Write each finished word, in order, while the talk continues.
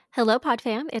Hello,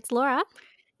 PodFam. It's Laura,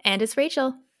 And it's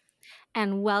Rachel.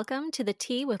 and welcome to the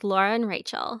Tea with Laura and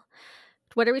Rachel.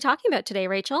 What are we talking about today,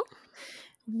 Rachel?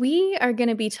 We are going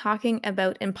to be talking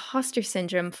about imposter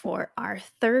syndrome for our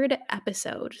third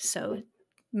episode. So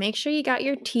make sure you got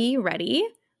your tea ready.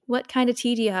 What kind of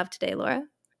tea do you have today, Laura?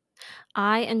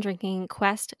 I am drinking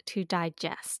Quest to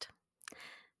Digest,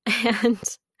 and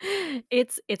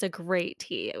it's a great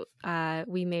tea.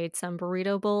 We made some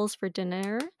burrito bowls for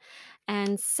dinner,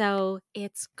 and so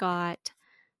it's got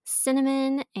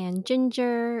cinnamon and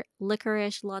ginger,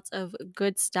 licorice, lots of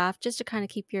good stuff just to kind of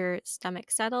keep your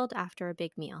stomach settled after a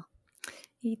big meal.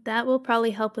 That will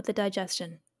probably help with the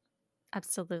digestion.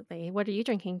 Absolutely. What are you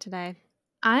drinking today?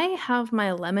 I have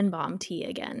my lemon balm tea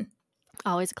again.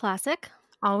 Always a classic.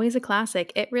 Always a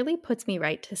classic. It really puts me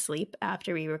right to sleep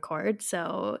after we record.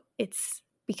 So it's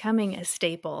becoming a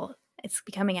staple. It's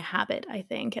becoming a habit, I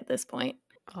think, at this point.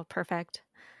 Oh, perfect.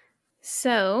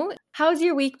 So, how's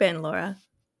your week been, Laura?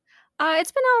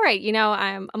 It's been all right.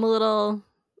 I'm a little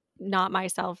not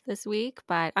myself this week,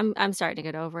 but I'm starting to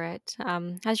get over it.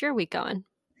 How's your week going?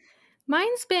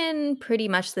 Mine's been pretty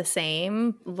much the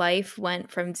same. Life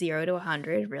went from 0 to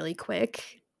 100 really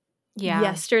quick Yeah.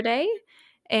 yesterday,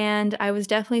 and I was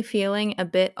definitely feeling a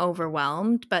bit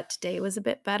overwhelmed, but today was a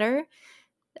bit better.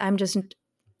 I'm just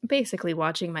basically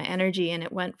watching my energy, and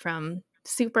it went from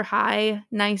super high,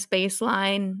 nice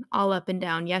baseline, all up and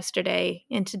down yesterday,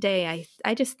 and today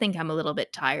I just think I'm a little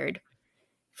bit tired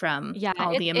from Yeah,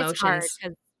 all the it's hard emotions.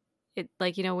 because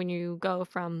when you go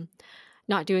from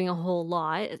not doing a whole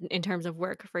lot in terms of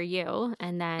work for you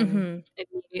and then Mhm.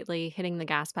 immediately hitting the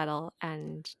gas pedal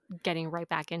and getting right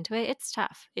back into it, it's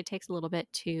tough. It takes a little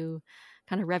bit to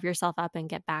kind of rev yourself up and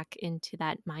get back into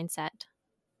that mindset.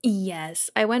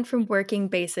 Yes, I went from working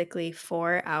basically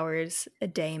 4 hours a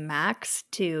day max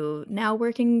to now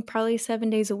working probably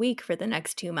 7 days a week for the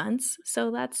next 2 months,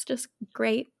 so that's just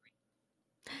great.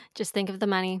 Just think of the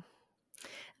money.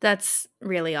 That's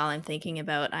really all I'm thinking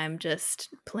about. I'm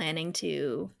just planning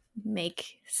to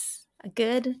make a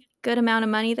good amount of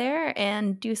money there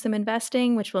and do some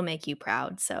investing, which will make you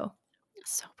proud, so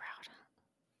So proud.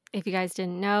 If you guys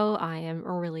didn't know, I am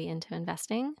really into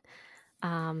investing.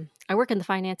 I work in the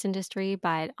finance industry,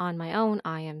 but on my own,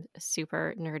 I am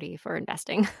super nerdy for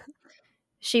investing.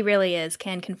 she really is,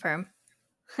 can confirm,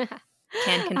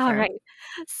 can All confirm. right.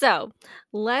 So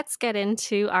let's get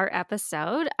into our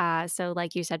episode.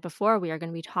 Like you said before, we are going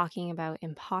to be talking about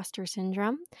imposter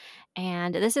syndrome.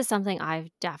 And this is something I've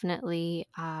definitely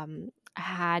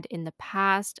had in the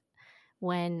past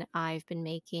when I've been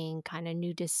making kind of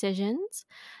new decisions.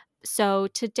 So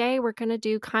today we're going to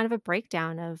do kind of a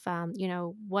breakdown of,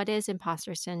 what is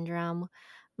imposter syndrome,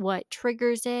 what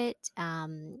triggers it,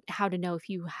 how to know if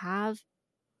you have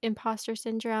imposter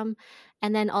syndrome,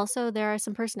 and then also there are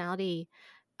some personality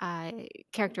uh,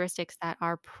 characteristics that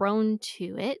are prone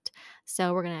to it.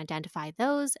 So we're going to identify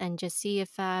those and just see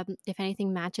if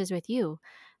anything matches with you.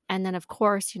 And then, of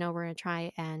course, we're going to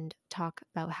try and talk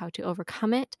about how to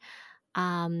overcome it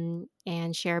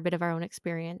and share a bit of our own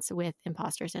experience with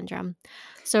imposter syndrome.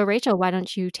 So, Rachel, why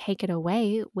don't you take it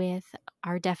away with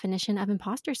our definition of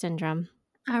imposter syndrome?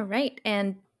 All right.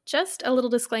 And just a little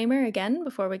disclaimer again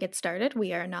before we get started,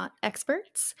 we are not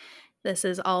experts. This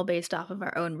is all based off of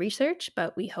our own research,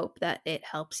 but we hope that it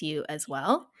helps you as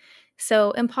well.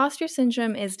 So, imposter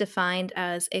syndrome is defined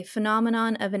as a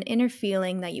phenomenon of an inner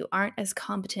feeling that you aren't as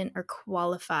competent or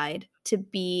qualified to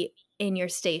be in your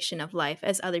station of life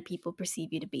as other people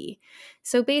perceive you to be.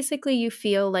 So, basically, you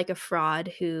feel like a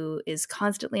fraud who is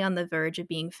constantly on the verge of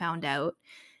being found out,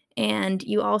 and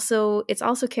it's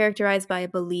also characterized by a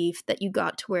belief that you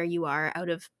got to where you are out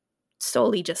of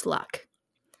solely just luck.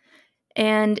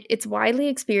 And it's widely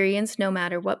experienced no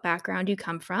matter what background you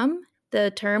come from.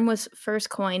 The term was first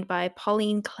coined by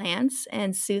Pauline Clance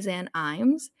and Suzanne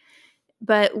Imes,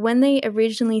 but when they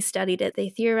originally studied it, they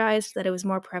theorized that it was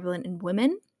more prevalent in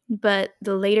women, but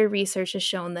the later research has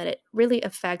shown that it really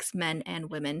affects men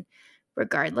and women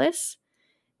regardless.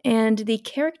 And the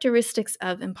characteristics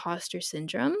of imposter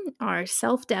syndrome are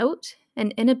self doubt,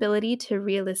 an inability to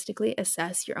realistically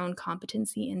assess your own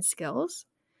competency and skills.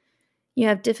 You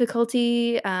have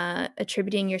difficulty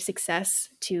attributing your success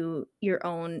to your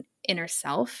own inner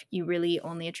self. You really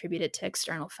only attribute it to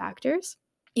external factors.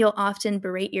 You'll often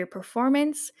berate your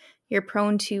performance. You're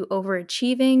prone to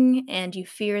overachieving, and you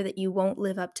fear that you won't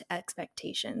live up to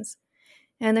expectations.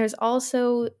 And there's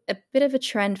also a bit of a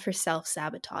trend for self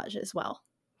sabotage as well.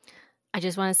 I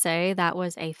just want to say that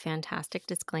was a fantastic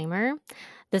disclaimer.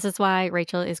 This is why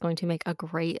Rachel is going to make a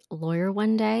great lawyer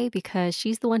one day because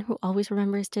she's the one who always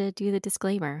remembers to do the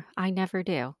disclaimer. I never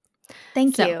do.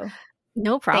 Thank So, you.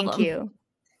 No Thank problem. you.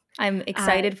 I'm Uh,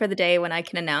 excited for the day when I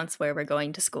can announce where we're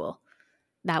going to school.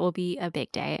 that will be a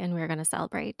big day, and we're going to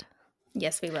celebrate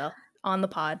Yes, we will. On the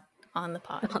pod. On the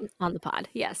pod. on the pod.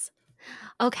 Yes.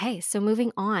 Okay, so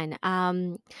moving on.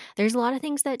 There's a lot of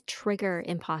things that trigger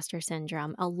imposter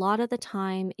syndrome. A lot of the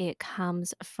time, it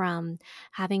comes from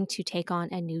having to take on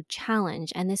a new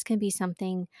challenge. And this can be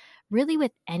something really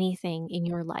with anything in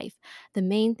your life. The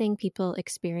main thing people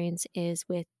experience is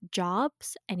with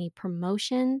jobs, any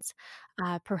promotions.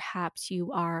 Perhaps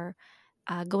you are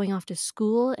going off to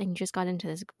school and you just got into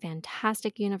this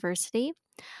fantastic university.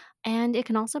 And it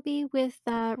can also be with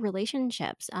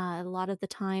relationships. A lot of the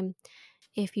time,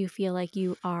 if you feel like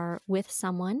you are with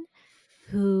someone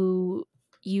who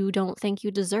you don't think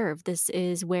you deserve. This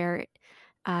is where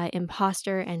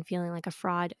imposter and feeling like a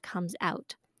fraud comes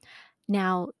out.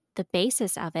 Now, the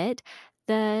basis of it,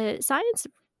 the science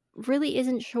really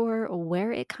isn't sure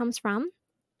where it comes from,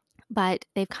 but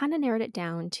they've kind of narrowed it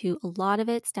down to a lot of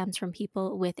it stems from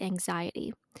people with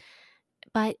anxiety.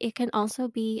 But it can also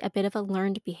be a bit of a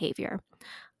learned behavior,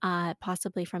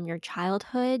 possibly from your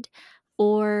childhood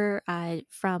or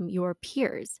from your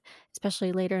peers,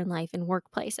 especially later in life in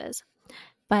workplaces.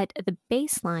 But the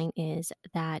baseline is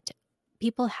that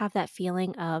people have that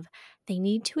feeling of they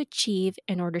need to achieve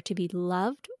in order to be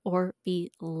loved or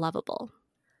be lovable.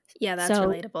 Yeah, that's So,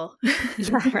 relatable.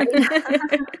 yeah,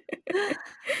 right.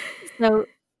 So,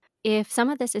 if some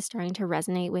of this is starting to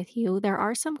resonate with you, there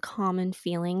are some common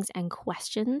feelings and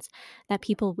questions that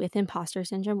people with imposter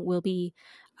syndrome will be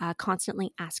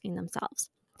constantly asking themselves.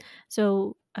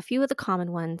 So, a few of the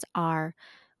common ones are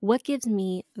what gives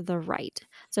me the right?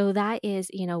 So, that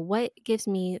is, what gives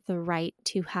me the right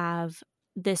to have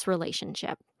this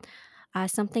relationship?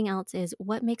 Something else is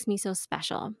what makes me so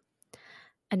special?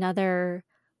 Another,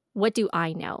 what do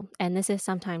I know? And this is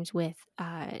sometimes with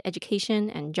education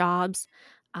and jobs.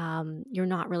 You're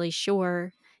not really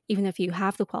sure, even if you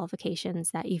have the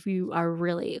qualifications, that if you are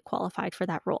really qualified for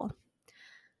that role.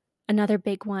 Another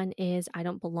big one is I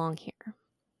don't belong here.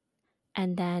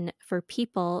 And then for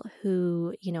people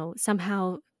who,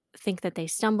 somehow think that they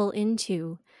stumble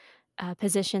into a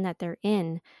position that they're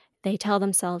in, they tell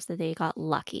themselves that they got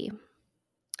lucky.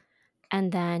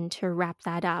 And then to wrap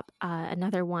that up,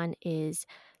 another one is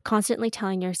constantly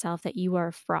telling yourself that you are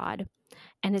a fraud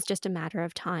and it's just a matter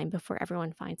of time before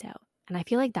everyone finds out. And I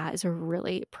feel like that is a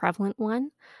really prevalent one.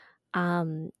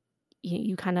 Um,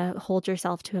 you kind of hold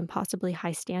yourself to impossibly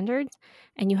high standards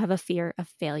and you have a fear of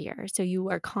failure. So you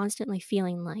are constantly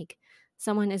feeling like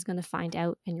someone is going to find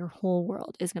out and your whole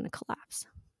world is going to collapse.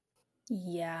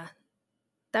 Yeah,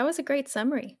 that was a great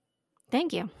summary.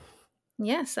 Thank you.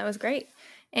 Yes, that was great.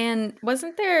 And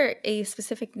wasn't there a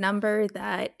specific number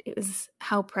that it was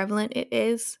how prevalent it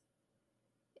is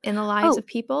in the lives Oh, of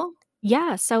people?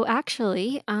 yeah. So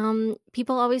actually,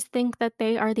 people always think that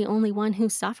they are the only one who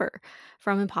suffer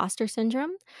from imposter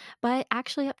syndrome, but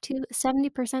actually, up to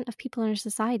 70% of people in our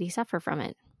society suffer from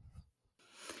it.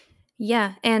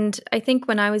 Yeah, and I think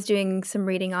when I was doing some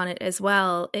reading on it as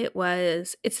well,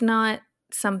 it's not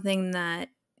something that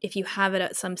if you have it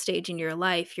at some stage in your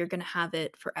life, you're going to have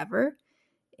it forever.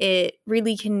 It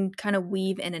really can kind of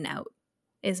weave in and out,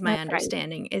 is my That's right.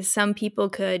 understanding. Is some people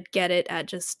could get it at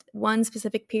just one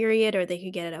specific period or they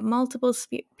could get it at multiple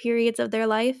periods of their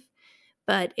life,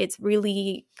 but it's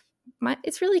really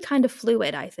kind of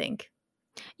fluid, I think.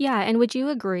 Yeah. And would you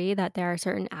agree that there are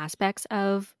certain aspects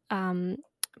of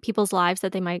people's lives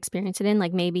that they might experience it in?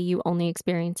 Like maybe you only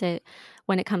experience it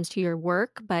when it comes to your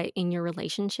work, but in your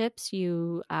relationships,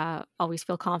 you always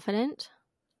feel confident?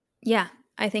 Yeah,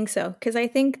 I think so. Because I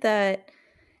think that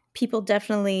people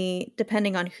definitely,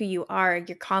 depending on who you are,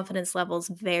 your confidence levels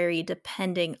vary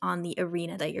depending on the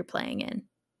arena that you're playing in.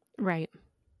 Right.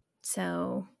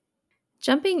 So,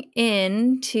 jumping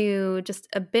into just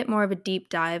a bit more of a deep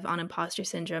dive on imposter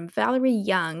syndrome, Valerie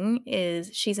Young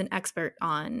she's an expert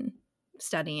on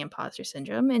studying imposter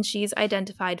syndrome, and she's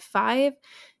identified 5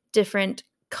 different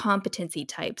competency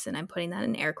types, and I'm putting that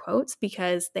in air quotes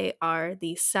because they are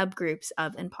the subgroups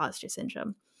of imposter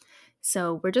syndrome.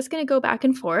 So we're just going to go back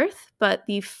and forth, but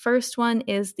the first one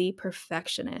is the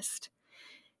perfectionist.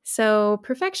 So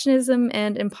perfectionism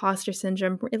and imposter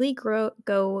syndrome really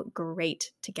go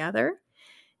great together.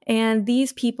 And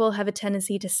these people have a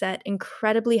tendency to set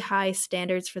incredibly high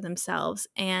standards for themselves,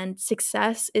 and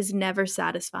success is never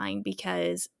satisfying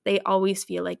because they always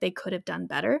feel like they could have done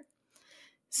better.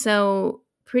 So,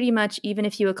 pretty much, even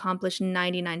if you accomplish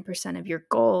 99% of your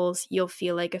goals, you'll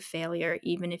feel like a failure,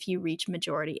 even if you reach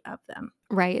majority of them.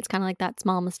 Right. It's kind of like that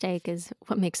small mistake is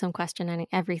what makes them question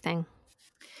everything.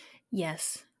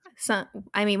 Yes. So,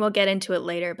 I mean, we'll get into it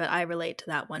later, but I relate to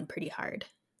that one pretty hard.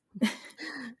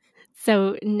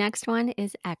 So, next one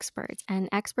is experts. And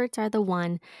experts are the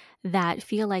one that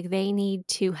feel like they need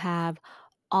to have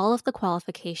all of the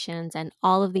qualifications and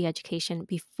all of the education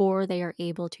before they are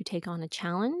able to take on a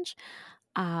challenge.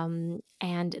 And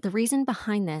the reason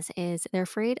behind this is they're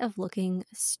afraid of looking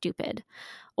stupid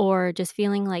or just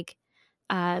feeling like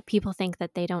people think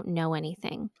that they don't know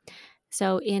anything.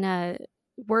 So, in a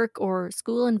work or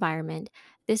school environment,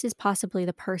 this is possibly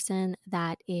the person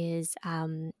that is,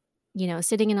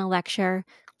 sitting in a lecture.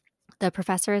 The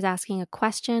professor is asking a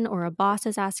question or a boss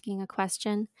is asking a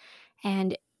question.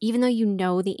 And even though you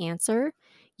know the answer,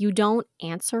 you don't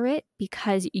answer it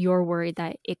because you're worried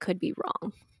that it could be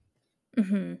wrong.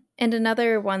 Mm-hmm. And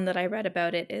another one that I read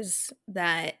about it is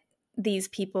that these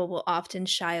people will often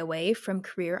shy away from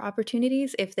career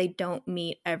opportunities if they don't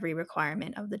meet every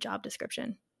requirement of the job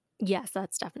description. Yes,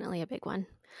 that's definitely a big one.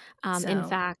 In So,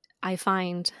 fact, I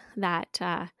find that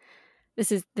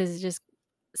this is just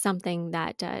something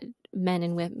that men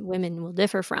and women will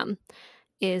differ from.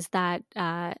 Is that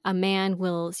a man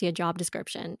will see a job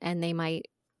description and they might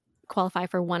qualify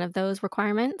for one of those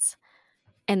requirements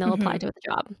and they'll apply mhm. to the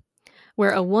job.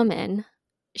 Where a woman,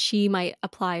 she might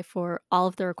apply for all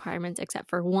of the requirements except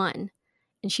for one,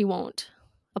 and she won't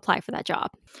apply for that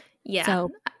job. Yeah, So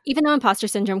even though imposter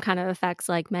syndrome kind of affects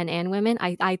like men and women,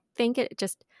 I think it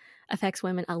just affects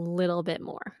women a little bit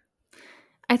more.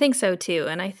 I think so too.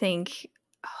 And I think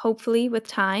hopefully with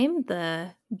time,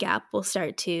 the gap will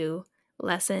start to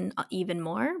lessen even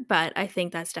more. But I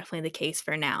think that's definitely the case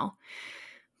for now.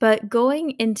 But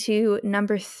going into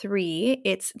number 3,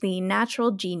 it's the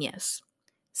natural genius.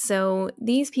 So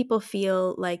these people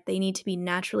feel like they need to be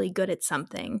naturally good at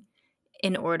something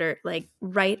in order, like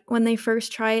right when they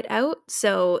first try it out.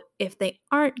 So if they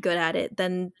aren't good at it,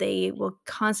 then they will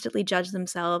constantly judge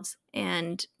themselves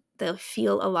and they'll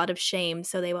feel a lot of shame.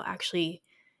 So they will actually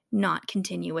not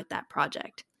continue with that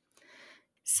project.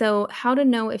 So, how to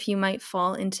know if you might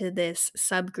fall into this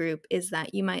subgroup is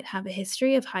that you might have a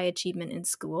history of high achievement in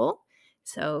school.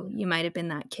 So, you might have been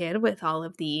that kid with all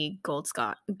of the gold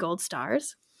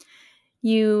stars.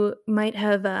 You might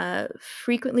have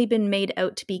frequently been made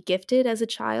out to be gifted as a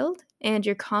child, and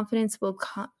your confidence will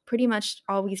pretty much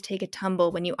always take a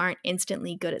tumble when you aren't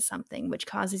instantly good at something, which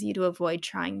causes you to avoid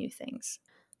trying new things.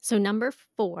 So number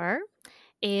 4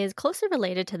 is closely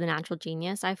related to the natural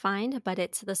genius, I find, but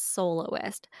it's the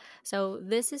soloist. So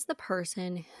this is the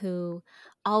person who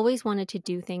always wanted to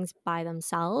do things by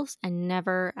themselves and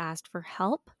never asked for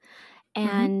help. Hmm.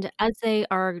 And as they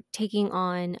are taking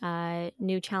on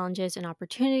new challenges and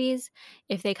opportunities,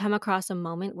 if they come across a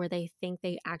moment where they think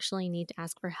they actually need to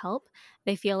ask for help,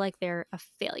 they feel like they're a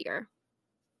failure.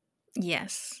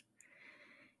 Yes.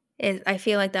 I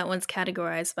feel like that one's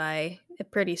categorized by a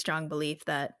pretty strong belief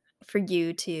that for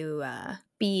you to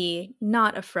be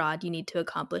not a fraud, you need to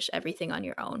accomplish everything on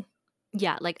your own.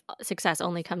 Yeah, like success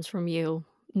only comes from you,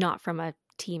 not from a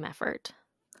team effort.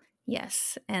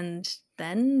 Yes. And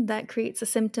then that creates a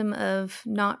symptom of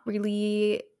not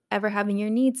really ever having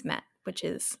your needs met, which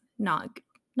is not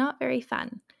very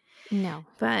fun. No.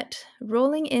 But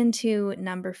rolling into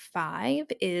number 5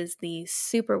 is the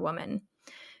superwoman.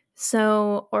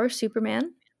 So, or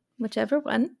Superman, whichever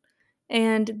one.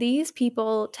 And these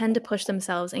people tend to push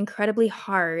themselves incredibly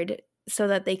hard so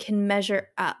that they can measure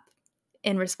up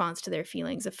in response to their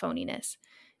feelings of phoniness.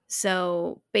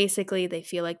 So basically, they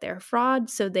feel like they're a fraud,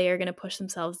 so they are going to push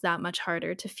themselves that much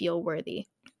harder to feel worthy.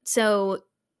 So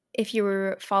if you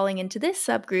were falling into this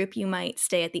subgroup, you might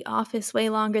stay at the office way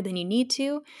longer than you need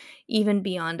to, even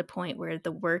beyond a point where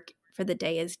the work for the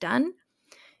day is done.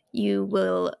 You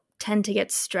will tend to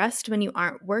get stressed when you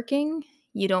aren't working.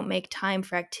 You don't make time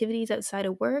for activities outside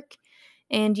of work,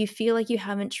 and you feel like you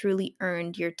haven't truly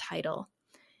earned your title,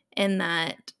 and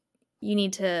that you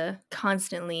need to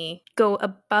constantly go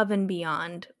above and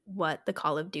beyond what the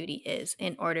call of duty is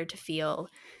in order to feel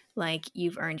like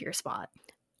you've earned your spot.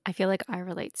 I feel like I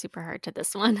relate super hard to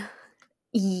this one.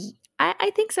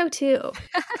 I think so too,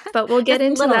 but we'll get Just a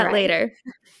into little, that right? later.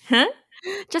 Huh?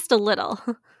 Just a little.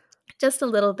 Just a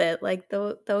little bit, like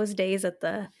those days at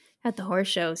the horse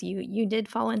shows, you did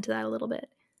fall into that a little bit.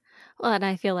 Well, and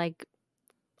I feel like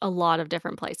a lot of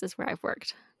different places where I've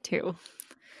worked too.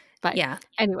 But Yeah.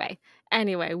 anyway,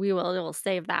 we'll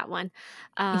save that one.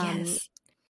 Um, Yes.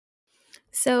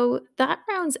 So that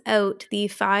rounds out the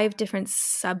 5 different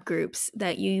subgroups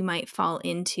that you might fall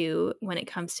into when it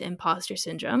comes to imposter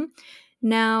syndrome.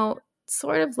 Now,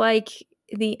 sort of like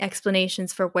the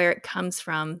explanations for where it comes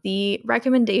from, the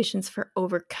recommendations for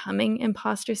overcoming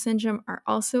imposter syndrome are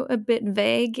also a bit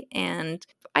vague. And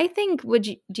I think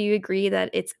do you agree that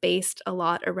it's based a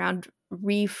lot around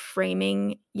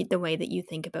reframing the way that you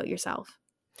think about yourself?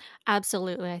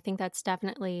 Absolutely. I think that's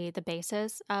definitely the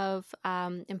basis of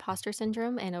imposter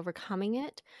syndrome and overcoming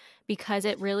it because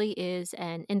it really is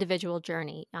an individual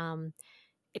journey.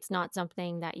 It's not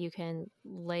something that you can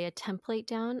lay a template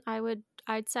down,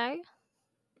 I'd say.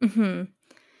 Mhm.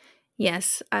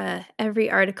 Yes, every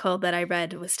article that I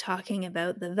read was talking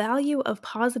about the value of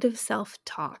positive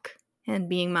self-talk and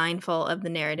being mindful of the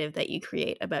narrative that you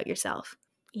create about yourself.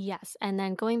 Yes. And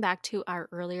then going back to our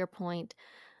earlier point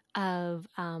of,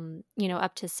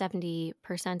 up to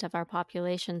 70% of our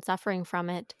population suffering from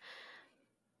it,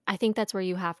 I think that's where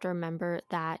you have to remember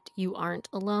that you aren't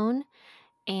alone.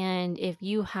 And if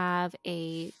you have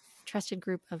a trusted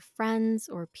group of friends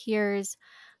or peers,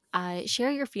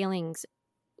 share your feelings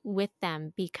with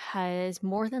them because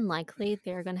more than likely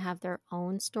they're going to have their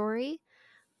own story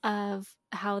of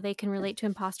how they can relate to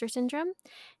imposter syndrome.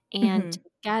 And Mhm.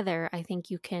 together, I think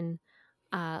you can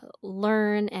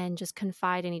learn and just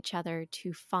confide in each other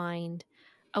to find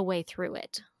a way through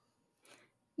it.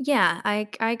 Yeah, I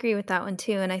agree with that one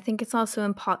too, and I think it's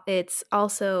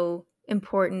also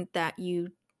important that you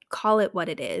call it what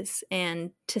it is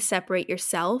and to separate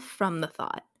yourself from the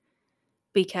thought,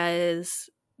 because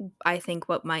I think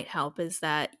what might help is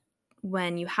that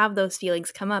when you have those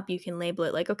feelings come up, you can label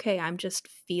it like, okay, I'm just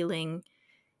feeling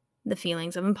the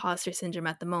feelings of imposter syndrome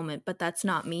at the moment, but that's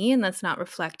not me and that's not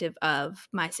reflective of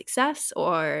my success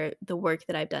or the work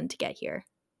that I've done to get here.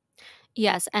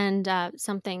 Yes, and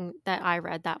something that I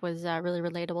read that was really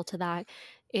relatable to that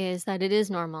is that it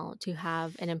is normal to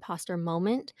have an imposter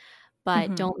moment,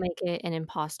 but Mhm. don't make it an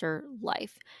imposter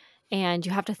life. And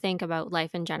you have to think about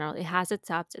life in general. It has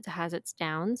its ups, it has its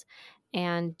downs,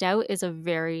 and doubt is a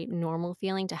very normal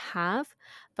feeling to have,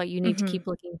 but you need to Mhm. keep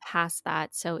looking past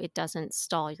that so it doesn't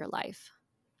stall your life.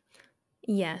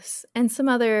 Yes, and some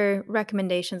other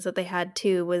recommendations that they had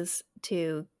too was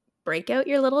to break out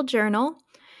your little journal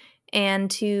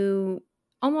and to,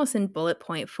 almost in bullet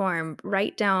point form,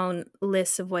 write down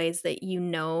lists of ways that you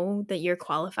know that you're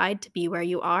qualified to be where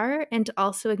you are, and to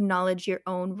also acknowledge your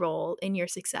own role in your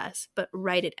success, but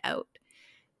write it out.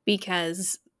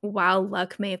 Because while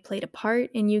luck may have played a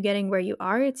part in you getting where you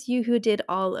are, it's you who did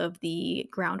all of the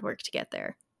groundwork to get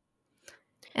there.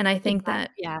 And I think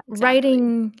that Yeah, exactly.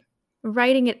 writing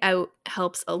writing it out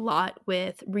helps a lot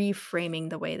with reframing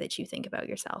the way that you think about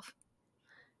yourself.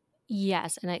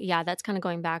 Yes, and yeah, that's kind of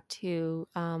going back to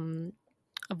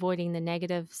avoiding the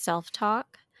negative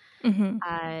self-talk Mhm.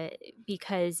 uh,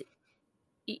 because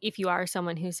if you are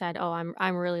someone who said, "Oh,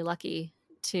 I'm really lucky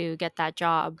to get that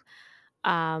job,"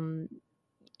 um,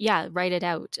 yeah, write it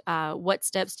out. What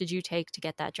steps did you take to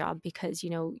get that job? Because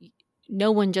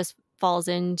no one just falls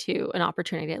into an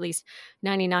opportunity. At least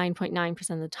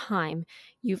 99.9% of the time,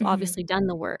 you've Mhm. obviously done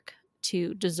the work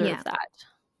to Yeah. deserve that.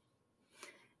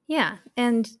 Yeah,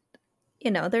 and,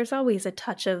 there's always a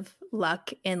touch of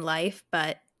luck in life,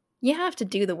 but you have to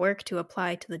do the work to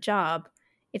apply to the job.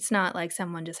 It's not like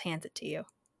someone just hands it to you.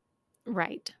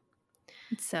 Right.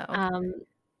 So Um,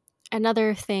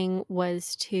 Another thing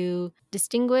was to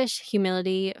distinguish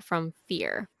humility from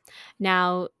fear.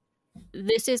 Now,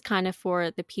 this is kind of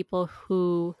for the people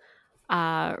who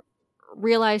uh,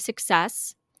 realize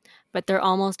success, but they're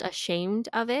almost ashamed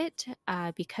of it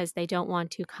because they don't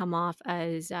want to come off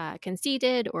as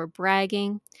conceited or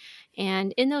bragging.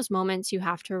 And in those moments, you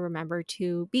have to remember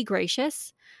to be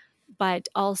gracious, but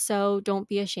also don't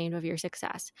be ashamed of your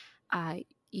success. Uh,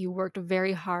 you worked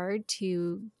very hard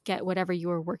to get whatever you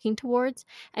were working towards,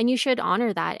 and you should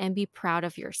honor that and be proud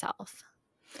of yourself.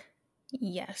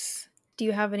 yes. Do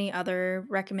you have any other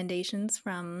recommendations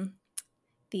from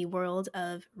the world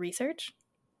of research?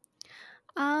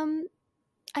 Um,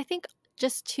 I think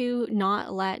just to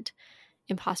not let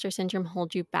imposter syndrome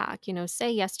hold you back.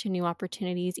 Say yes to new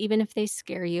opportunities, even if they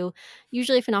scare you.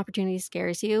 Usually, if an opportunity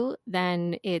scares you,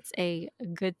 then it's a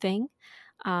good thing.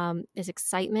 Is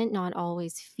excitement, not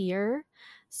always fear.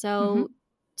 So, Mhm.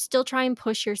 still try and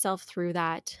push yourself through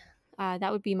that.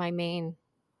 That would be my main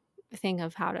thing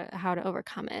of how to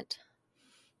overcome it.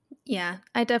 Yeah,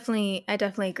 I definitely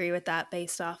agree with that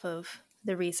based off of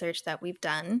the research that we've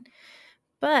done.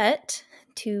 But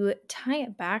to tie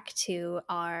it back to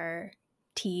our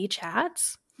tea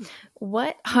chats,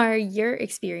 what are your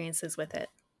experiences with it?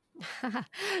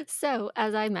 So,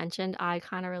 as I mentioned, I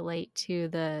kind of relate to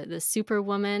the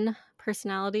superwoman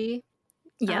personality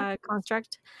Yeah.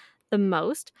 construct the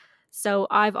most. So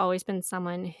I've always been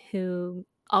someone who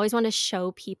always wanted to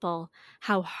show people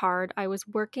how hard I was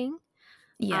working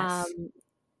Yes. um,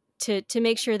 to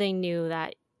make sure they knew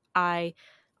that I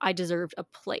I deserved a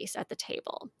place at the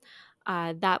table.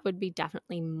 That would be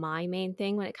definitely my main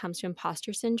thing when it comes to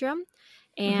imposter syndrome.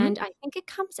 Hmm. And I think it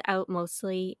comes out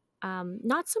mostly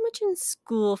not so much in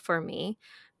school for me,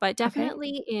 but Okay.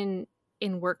 definitely in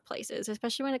workplaces,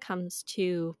 especially when it comes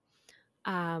to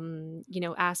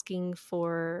asking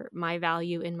for my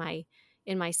value in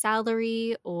my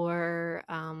salary or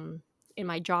in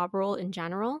my job role in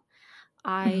general.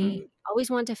 I Hmm.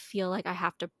 always want to feel like I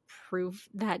have to prove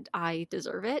that I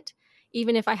deserve it,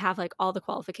 even if I have, like, all the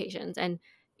qualifications, and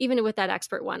even with that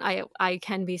expert one, I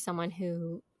can be someone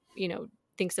who, you know,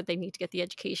 thinks that they need to get the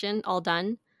education all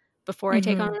done before I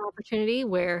take on Hmm. an opportunity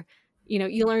where,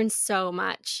 you learn so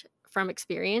much from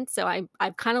experience, so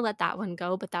I've kinda let that one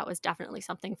go, but that was definitely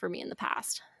something for me in the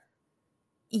past.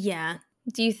 Yeah.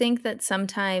 Do you think that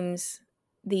sometimes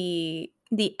the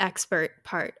expert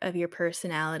part of your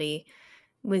personality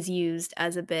was used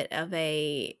as a bit of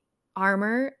a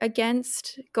armor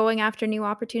against going after new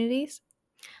opportunities?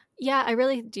 Yeah, I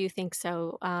really do think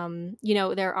so.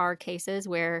 There are cases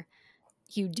where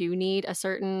you do need a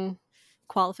certain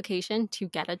qualification to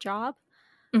get a job.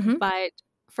 Mhm. But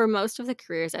for most of the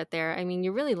careers out there, I mean,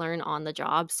 you really learn on the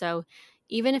job. So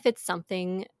even if it's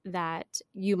something that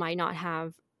you might not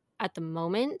have at the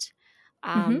moment,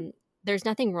 Mhm. um, there's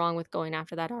nothing wrong with going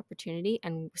after that opportunity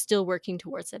and still working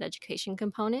towards that education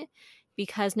component.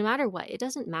 Because no matter what, it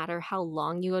doesn't matter how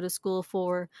long you go to school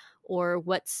for or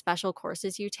what special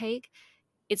courses you take,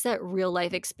 it's that real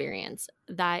life experience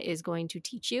that is going to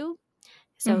teach you.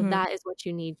 So Mhm. that is what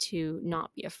you need to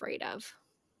not be afraid of.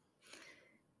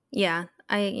 Yeah,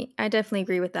 I definitely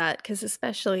agree with that because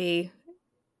especially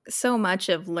so much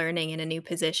of learning in a new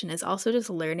position is also just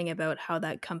learning about how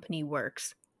that company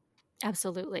works.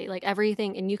 Absolutely. Like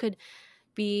everything, and you could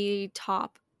be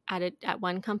top at it at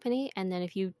one company, and then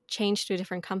if you change to a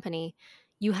different company,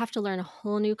 you have to learn a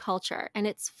whole new culture, and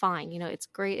it's fine. It's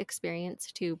great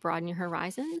experience to broaden your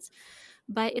horizons,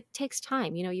 but it takes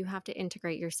time. You have to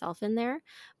integrate yourself in there,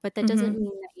 but that doesn't Mhm.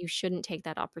 mean that you shouldn't take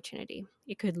that opportunity.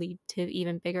 It could lead to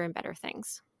even bigger and better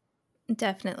things.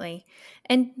 Definitely.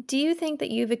 And do you think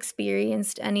that you've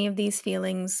experienced any of these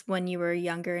feelings when you were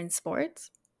younger in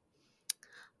sports?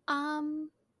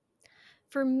 Um,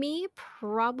 for me,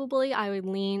 probably I would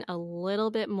lean a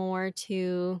little bit more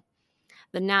to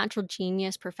the natural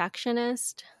genius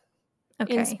perfectionist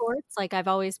in Okay. sports. Like I've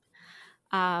always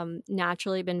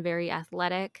naturally been very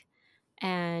athletic.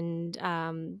 And,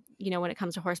 when it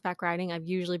comes to horseback riding, I've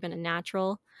usually been a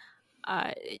natural.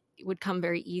 It would come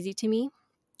very easy to me,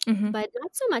 Mhm. but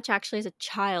not so much actually as a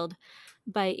child.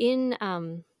 But in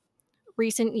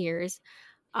recent years,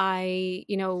 I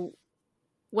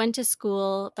went to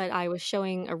school, but I was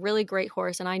showing a really great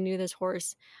horse, and I knew this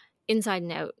horse inside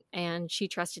and out. And she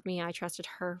trusted me, I trusted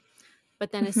her.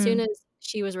 But then as soon Mhm. as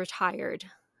she was retired,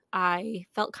 I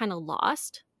felt kind of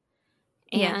lost.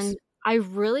 Yes. And I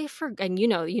really and you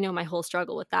know my whole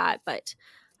struggle with that, but,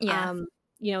 Yeah. um,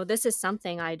 this is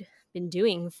something I'd been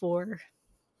doing for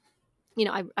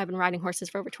I've been riding horses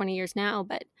for over 20 years now,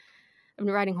 but I've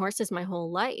been riding horses my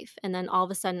whole life, and then all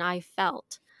of a sudden I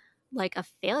felt like a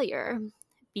failure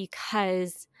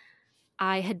because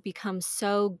I had become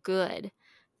so good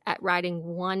at riding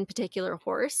one particular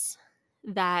horse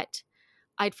that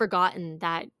I'd forgotten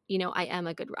that, I am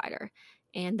a good rider,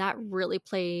 and that really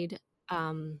played,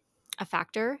 a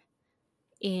factor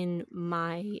in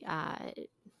my,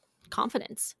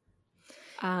 confidence.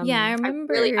 Yeah, I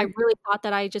I remember. really thought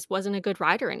that I just wasn't a good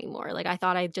rider anymore, like, I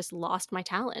thought I just lost my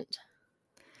talent.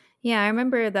 Yeah, I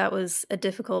remember that was a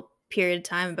difficult period of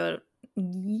time about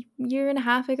year and a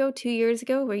half ago, 2 years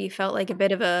ago, where you felt like a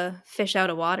bit of a fish out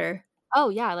of water. Oh,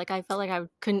 yeah, like, I felt like I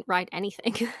couldn't ride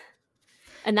anything,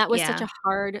 and that was such Yeah. a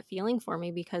hard feeling for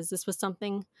me because this was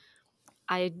something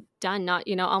I'd done not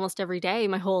almost every day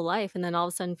my whole life, and then all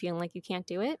of a sudden feeling like you can't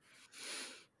do it,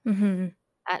 Mhm.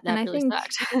 that And that I really think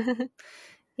sucked.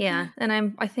 yeah, and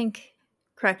I think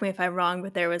correct me if I'm wrong,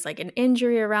 but there was, like, an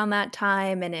injury around that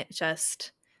time, and it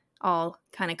just all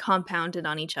kinda compounded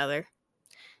on each other.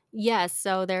 Yes,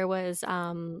 so there was,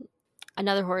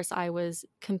 another horse I was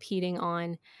competing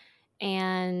on,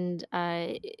 and,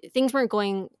 things weren't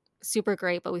going super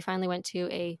great, but we finally went to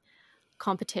a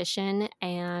competition,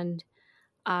 and,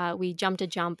 we jumped a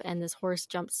jump, and this horse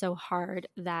jumped so hard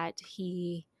that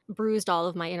he bruised all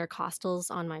of my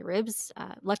intercostals on my ribs.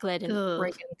 Luckily, I didn't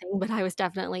break Ugh. anything, but I was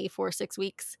definitely for 6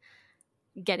 weeks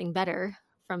getting better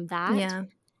from that, Yeah.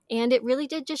 and it really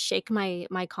did just shake my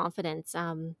confidence.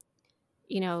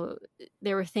 You know,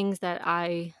 there were things that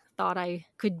I thought I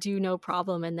could do no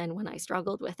problem, and then when I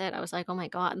struggled with it, I was like, "Oh my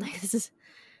god, like, this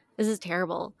is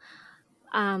terrible."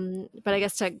 But I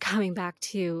guess to coming back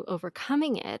to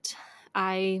overcoming it,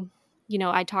 I,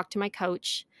 I talked to my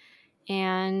coach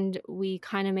and we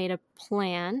kind of made a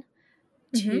plan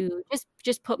Hmm. to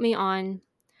just put me on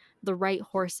the right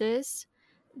horses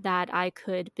that I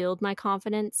could build my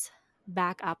confidence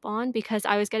back up on, because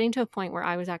I was getting to a point where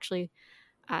I was actually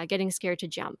getting scared to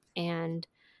jump. And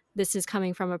this is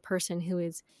coming from a person who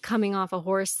is coming off a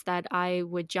horse that I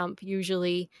would jump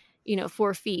usually,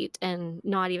 4 feet and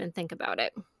not even think about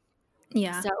it.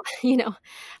 Yeah. So,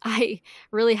 I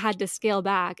really had to scale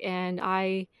back and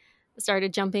I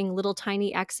started jumping little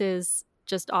tiny X's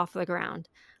just off the ground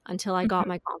until I got Mhm.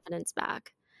 my confidence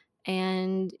back.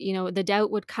 And, the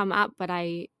doubt would come up, but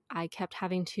I kept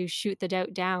having to shoot the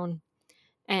doubt down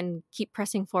and keep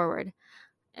pressing forward.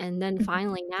 And then Mhm.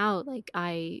 finally now, like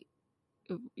I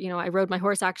rode my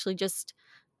horse actually just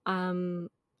um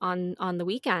on the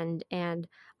weekend, and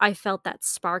I felt that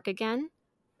spark again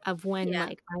of when, Yeah.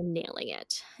 like, I'm nailing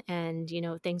it and,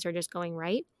 things are just going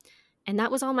right. And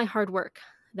that was all my hard work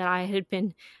that I had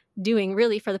been doing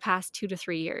really for the past 2 to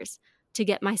 3 years to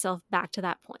get myself back to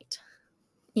that point.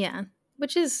 Yeah.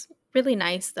 Which is really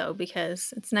nice though,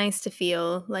 because it's nice to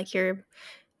feel like you're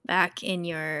back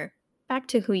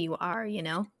to who you are, you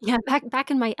know? Yeah,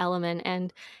 back in my element.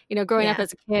 And, growing up Yeah.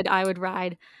 as a kid, I would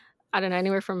ride, I don't know,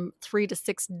 anywhere from 3 to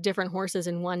 6 different horses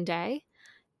in one day,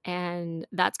 and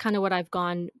that's kinda what I've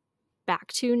gone back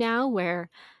to now where,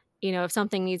 if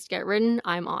something needs to get ridden,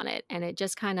 I'm on it, and it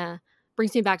just kinda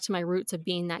brings me back to my roots of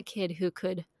being that kid who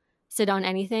could sit on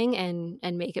anything and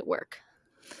make it work.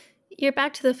 You're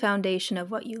back to the foundation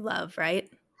of what you love,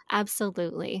 right?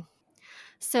 Absolutely.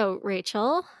 So,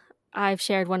 Rachel, I've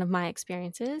shared one of my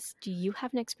experiences. Do you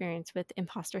have an experience with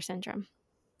imposter syndrome?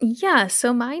 Yeah,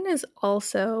 so mine is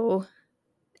also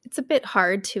it's a bit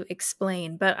hard to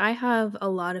explain, but I have a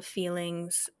lot of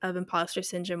feelings of imposter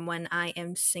syndrome when I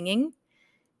am singing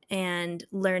and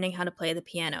learning how to play the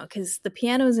piano because the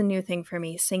piano is a new thing for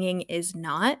me. Singing is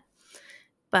not,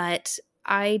 but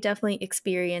I definitely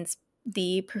experience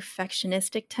the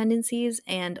perfectionistic tendencies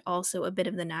and also a bit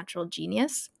of the natural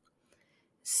genius.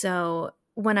 So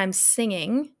when I'm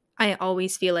singing, I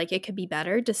always feel like it could be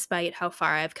better despite how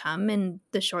far I've come in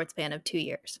the short span of 2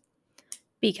 years.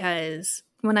 Because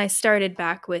when I started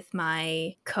back with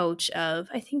my coach of,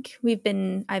 I think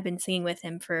I've been singing with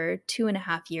him for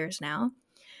 2.5 years now.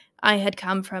 I had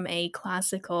come from a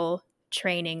classical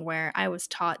training where I was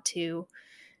taught to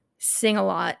sing a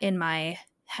lot in my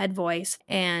head voice.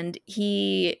 And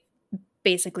he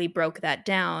basically broke that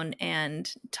down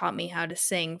and taught me how to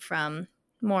sing from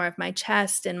more of my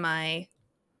chest and my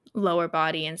lower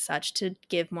body and such to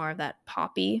give more of that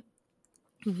poppy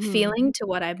Mhm. feeling to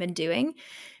what I've been doing.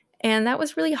 And that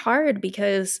was really hard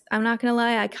because I'm not going to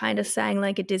lie, I kind of sang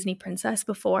like a Disney princess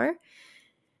before.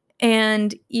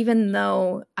 And even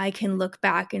though I can look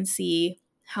back and see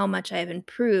how much I've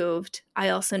improved, I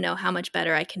also know how much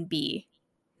better I can be.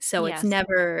 So it's Yes.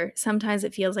 never, sometimes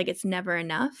it feels like it's never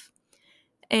enough.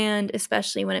 And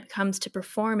especially when it comes to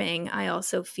performing, I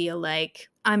also feel like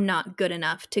I'm not good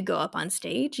enough to go up on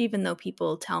stage, even though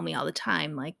people tell me all the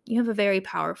time, like, you have a very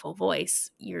powerful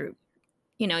voice. You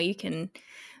can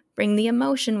bring the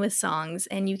emotion with songs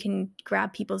and you can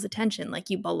grab people's attention, like,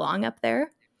 you belong up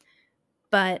there.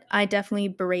 But I definitely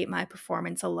berate my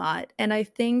performance a lot. And I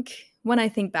think when I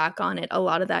think back on it, a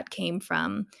lot of that came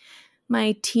from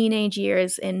my teenage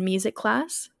years in music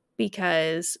class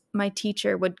because my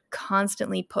teacher would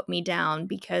constantly put me down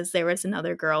because there was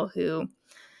another girl who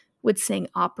would sing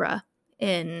opera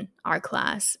in our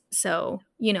class. So,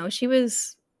 she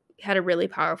had a really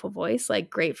powerful voice, like,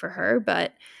 great for her,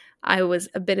 but I was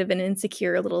a bit of an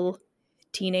insecure little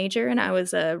teenager and I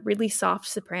was a really soft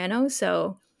soprano,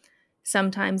 so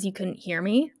sometimes you couldn't hear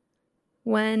me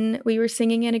when we were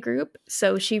singing in a group.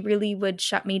 So she really would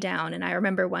shut me down. And I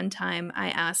remember one time I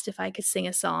asked if I could sing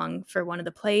a song for one of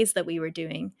the plays that we were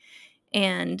doing.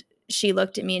 And she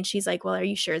looked at me and she's like, "Well, are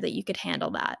you sure that you could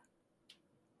handle that?"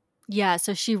 Yeah,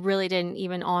 so she really didn't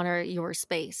even honor your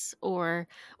space or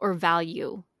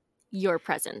value your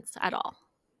presence at all.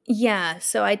 Yeah,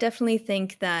 so I definitely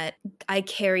think that I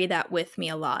carry that with me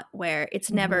a lot where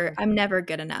Mhm. I'm never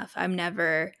good enough. I'm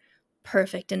never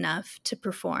perfect enough to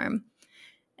perform.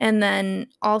 And then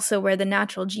also where the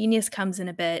natural genius comes in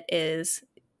a bit is,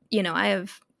 I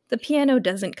have the piano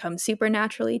doesn't come super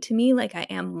naturally to me, like, I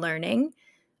am learning,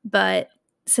 but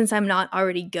since I'm not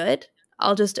already good,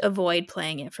 I'll just avoid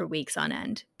playing it for weeks on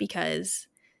end because,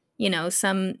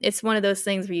 some it's one of those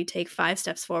things where you take 5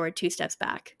 steps forward, 2 steps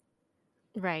back.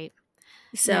 Right.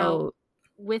 Now, So,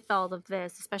 with all of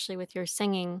this, especially with your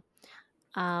singing,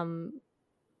 um,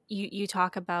 you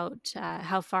talk about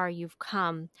how far you've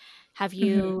come. Have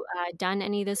Mhm. you done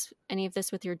any of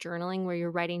this with your journaling, where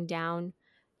you're writing down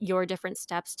your different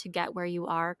steps to get where you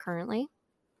are currently?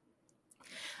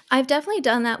 I've definitely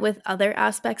done that with other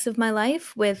aspects of my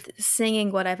life. With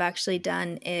singing, what I've actually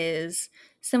done is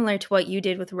similar to what you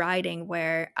did with writing,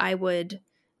 where I would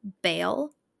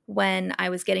bail when I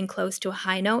was getting close to a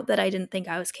high note that I didn't think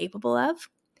I was capable of.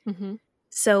 Hmm.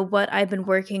 So, what I've been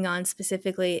working on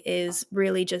specifically is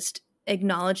really just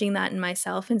acknowledging that in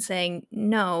myself and saying,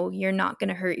 no, you're not going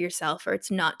to hurt yourself, or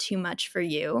it's not too much for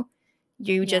you.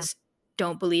 You Yeah. just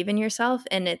don't believe in yourself.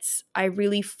 And I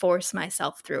really force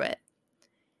myself through it.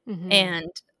 Hmm.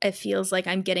 And it feels like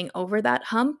I'm getting over that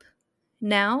hump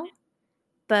now,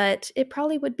 but it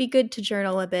probably would be good to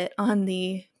journal a bit on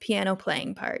the piano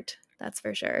playing part. That's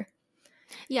for sure.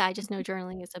 Yeah, I just know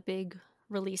journaling is a big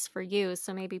release for you,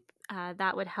 so maybe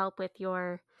that would help with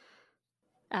your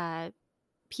uh,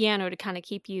 piano to kind of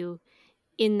keep you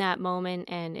in that moment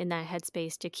and in that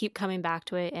headspace to keep coming back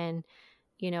to it. And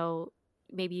you know,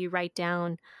 maybe you write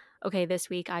down, okay, this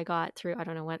week I got through, I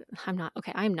don't know what,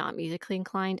 I'm not musically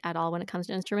inclined at all when it comes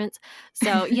to instruments.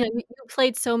 So, you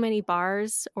played so many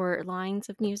bars or lines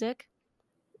of music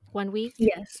one week,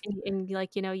 Yes. and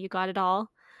like, you got it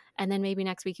all. And then maybe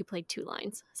next week you played two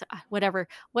lines. So whatever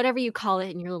you call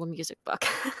it in your little music book.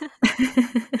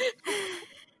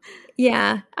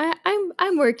 Yeah,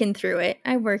 I'm working through it.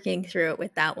 I'm working through it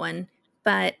with that one.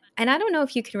 But and I don't know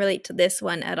if you can relate to this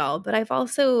one at all, but I've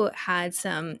also had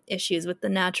some issues with the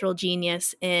natural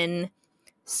genius in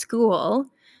school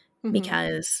Hmm.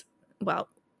 because, well,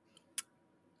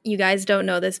 you guys don't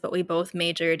know this, but we both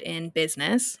majored in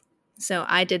business. So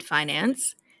I did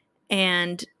finance,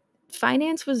 and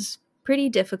finance was pretty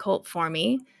difficult for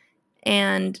me.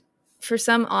 And for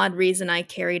some odd reason, I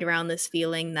carried around this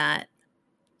feeling that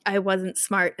I wasn't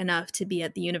smart enough to be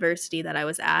at the university that I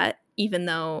was at, even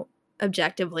though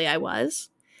objectively I was.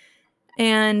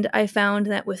 And I found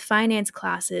that with finance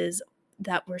classes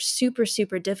that were super,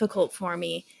 super difficult for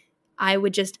me, I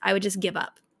would just give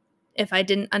up. If I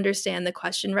didn't understand the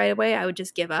question right away, I would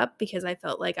just give up because I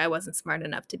felt like I wasn't smart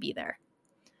enough to be there.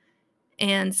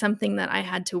 And something that I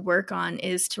had to work on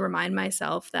is to remind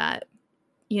myself that,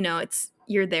 it's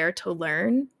you're there to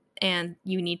learn and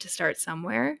you need to start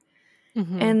somewhere,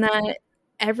 Hmm. and that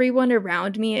everyone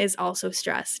around me is also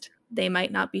stressed. They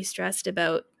might not be stressed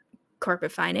about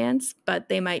corporate finance, but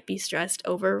they might be stressed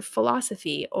over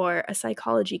philosophy or a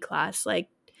psychology class. Like,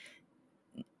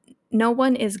 no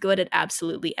one is good at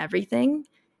absolutely everything,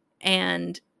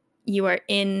 and you are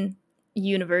in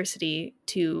university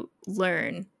to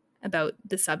learn about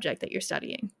the subject that you're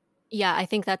studying. Yeah, I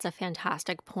think that's a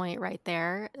fantastic point right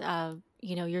there.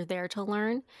 You're there to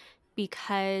learn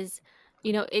because,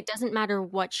 it doesn't matter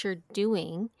what you're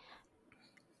doing.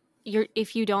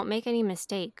 If you don't make any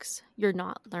mistakes, you're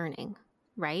not learning,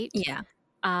 right? Yeah.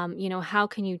 How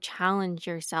can you challenge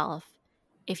yourself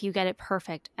if you get it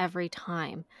perfect every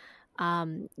time?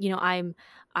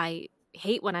 I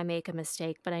hate when I make a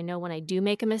mistake, but I know when I do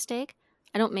make a mistake,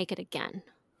 I don't make it again.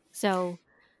 So,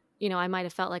 I might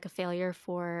have felt like a failure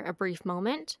for a brief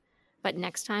moment, but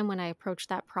next time when I approach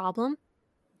that problem,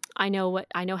 I know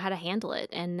how to handle it,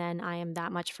 and then I am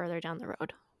that much further down the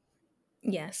road.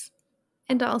 Yes.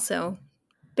 And also,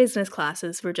 business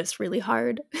classes were just really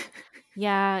hard.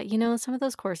 Yeah, some of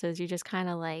those courses you just kind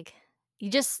of like you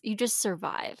just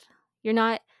survive. You're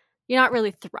not you're not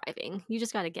really thriving. You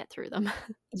just got to get through them.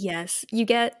 Yes.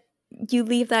 You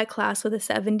leave that class with a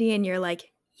 70 and you're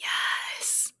like,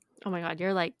 "Yes." Oh my god,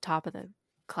 you're like top of the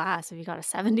class if you got a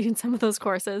 70 in some of those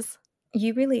courses.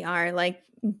 You really are. Like,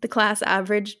 the class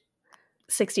average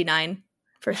 69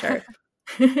 for sure.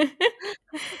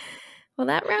 Well,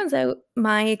 that rounds out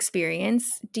my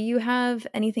experience. Do you have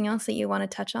anything else that you want to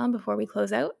touch on before we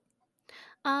close out?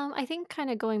 I think kind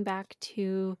of going back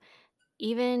to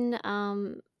even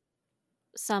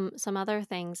some other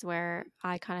things where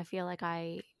I kind of feel like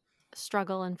I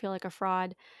struggle and feel like a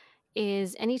fraud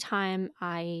is anytime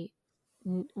I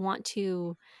want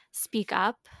to speak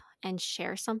up and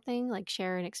share something, like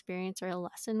share an experience or a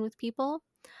lesson with people.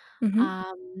 Mhm.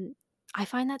 um, I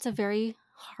find that's a very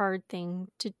hard thing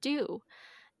to do.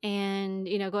 And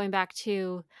going back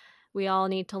to, we all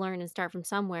need to learn and start from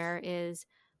somewhere, is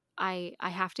I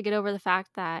have to get over the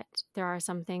fact that there are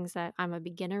some things that I'm a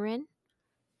beginner in,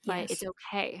 but it's Yes.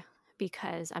 okay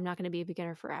because I'm not going to be a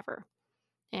beginner forever.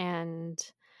 And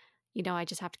I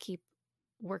just have to keep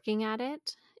working at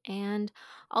it. And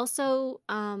also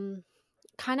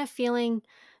kind of feeling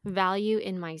value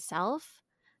in myself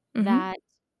Mhm. that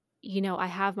I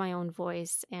have my own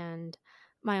voice, and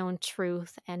my own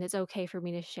truth, and it's okay for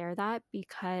me to share that,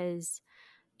 because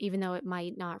even though it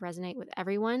might not resonate with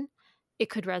everyone, it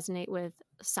could resonate with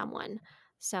someone.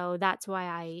 So that's why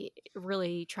I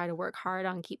really try to work hard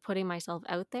on keep putting myself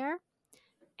out there,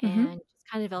 Hmm. and just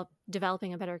kind of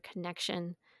developing a better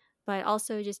connection, but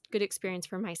also just good experience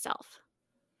for myself.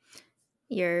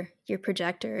 Your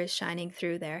projector is shining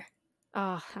through there.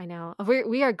 Oh, I know.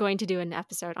 We are going to do an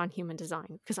episode on human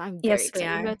design because I'm very Yes, we excited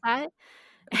are. about that.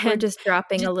 We're And just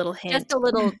dropping a just little just hint.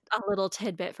 a little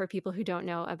tidbit for people who don't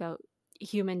know about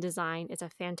human design. It's a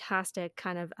fantastic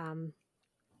kind of,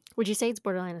 would you say it's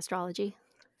borderline astrology?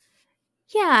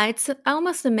 Yeah, it's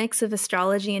almost a mix of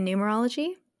astrology and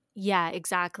numerology. Yeah,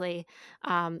 exactly.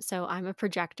 So I'm a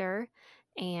projector,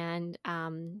 and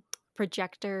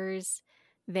projectors,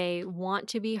 they want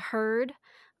to be heard,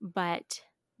 but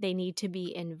they need to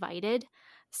be invited.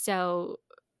 So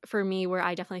for me, where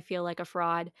I definitely feel like a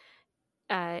fraud,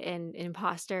 and an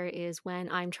imposter, is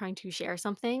when I'm trying to share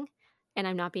something and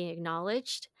I'm not being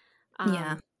acknowledged.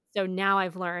 Yeah. So now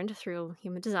I've learned through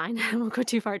human design, I won't go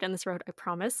too far down this road, I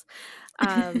promise.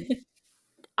 Um,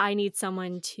 I need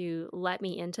someone to let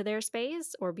me into their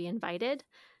space or be invited,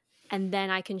 and then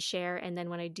I can share. And then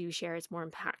when I do share, it's more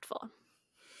impactful.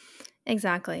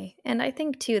 Exactly. And I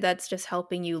think too that's just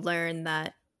helping you learn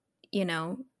that, you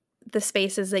know, the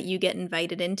spaces that you get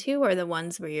invited into are the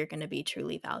ones where you're going to be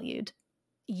truly valued.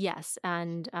 Yes,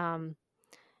 and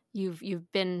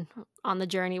you've been on the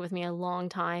journey with me a long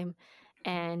time,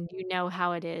 and you know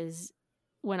how it is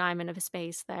when I'm in a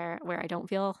space there where I don't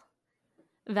feel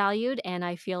valued, and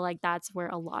I feel like that's where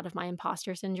a lot of my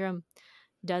imposter syndrome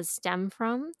does stem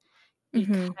from,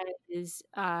 Mhm. because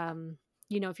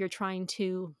if you're trying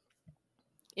to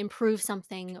improve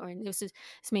something, or this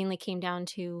mainly came down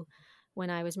to when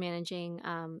I was managing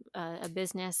a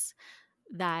business,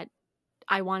 that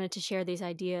I wanted to share these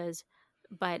ideas,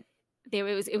 but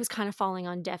it was kind of falling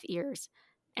on deaf ears.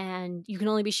 And you can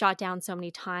only be shot down so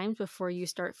many times before you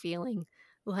start feeling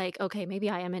like, okay, maybe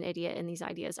I am an idiot and these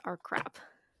ideas are crap.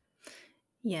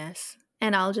 Yes.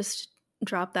 And I'll just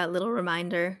drop that little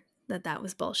reminder that that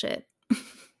was bullshit.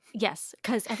 Yes,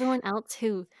 because everyone else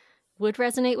who would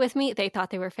resonate with me, they thought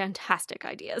they were fantastic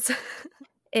ideas.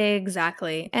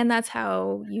 Exactly. And that's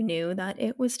how you knew that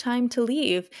it was time to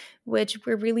leave, which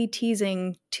we're really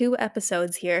teasing 2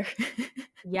 episodes here.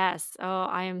 Yes. Oh,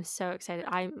 I am so excited.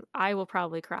 I will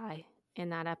probably cry in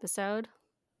that episode.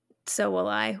 So will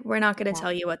I. We're not going to Yeah.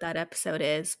 tell you what that episode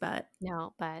is, but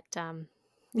No, but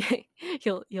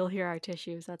you'll hear our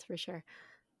tissues, that's for sure.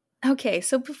 okay,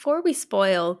 so before we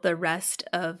spoil the rest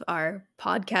of our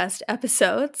podcast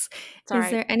episodes, It's all is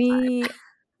right. there any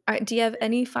do you have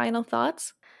any final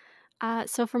thoughts?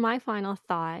 So for my final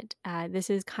thought, this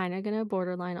is kind of gonna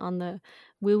borderline on the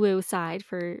woo-woo side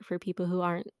for people who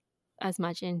aren't as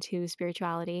much into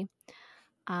spirituality.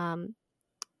 Um,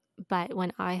 but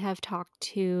when I have talked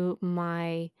to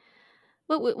my,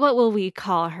 what will we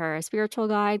call her? A spiritual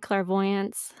guide,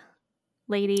 clairvoyance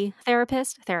lady,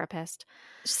 therapist,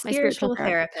 my spiritual Spiritual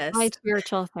therapist, my therapist.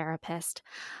 spiritual therapist.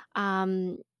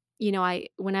 Um, I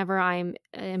whenever I'm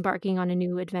embarking on a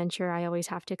new adventure, I always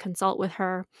have to consult with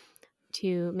her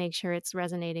to make sure it's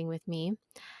resonating with me.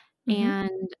 Mhm.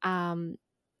 And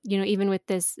even with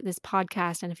this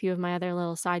podcast and a few of my other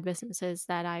little side businesses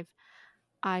that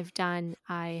I've done,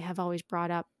 I have always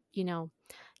brought up,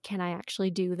 can I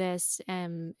actually do this?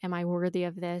 Am I worthy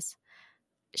of this?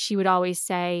 She would always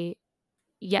say,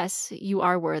 yes, you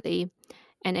are worthy.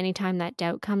 And anytime that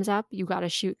doubt comes up, you got to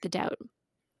shoot the doubt.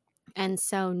 And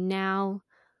so now,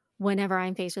 whenever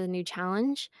I'm faced with a new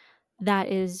challenge, that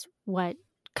is what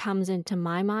comes into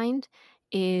my mind,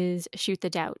 is shoot the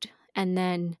doubt and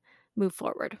then move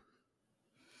forward.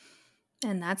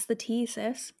 And that's the tea,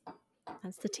 sis.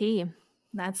 That's the tea.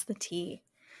 That's the tea.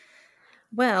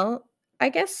 Well, I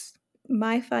guess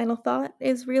my final thought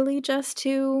is really just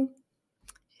to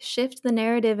shift the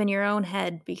narrative in your own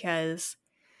head because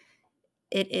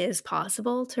it is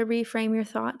possible to reframe your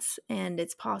thoughts and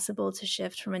it's possible to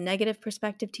shift from a negative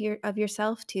perspective of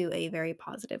yourself to a very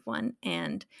positive one.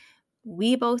 And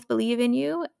we both believe in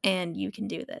you and you can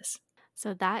do this.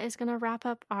 So that is going to wrap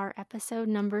up our episode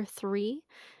number 3.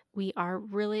 We are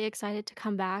really excited to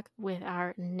come back with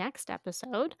our next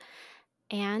episode.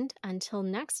 And until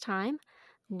next time,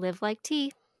 live like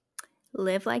tea.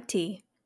 Live like tea.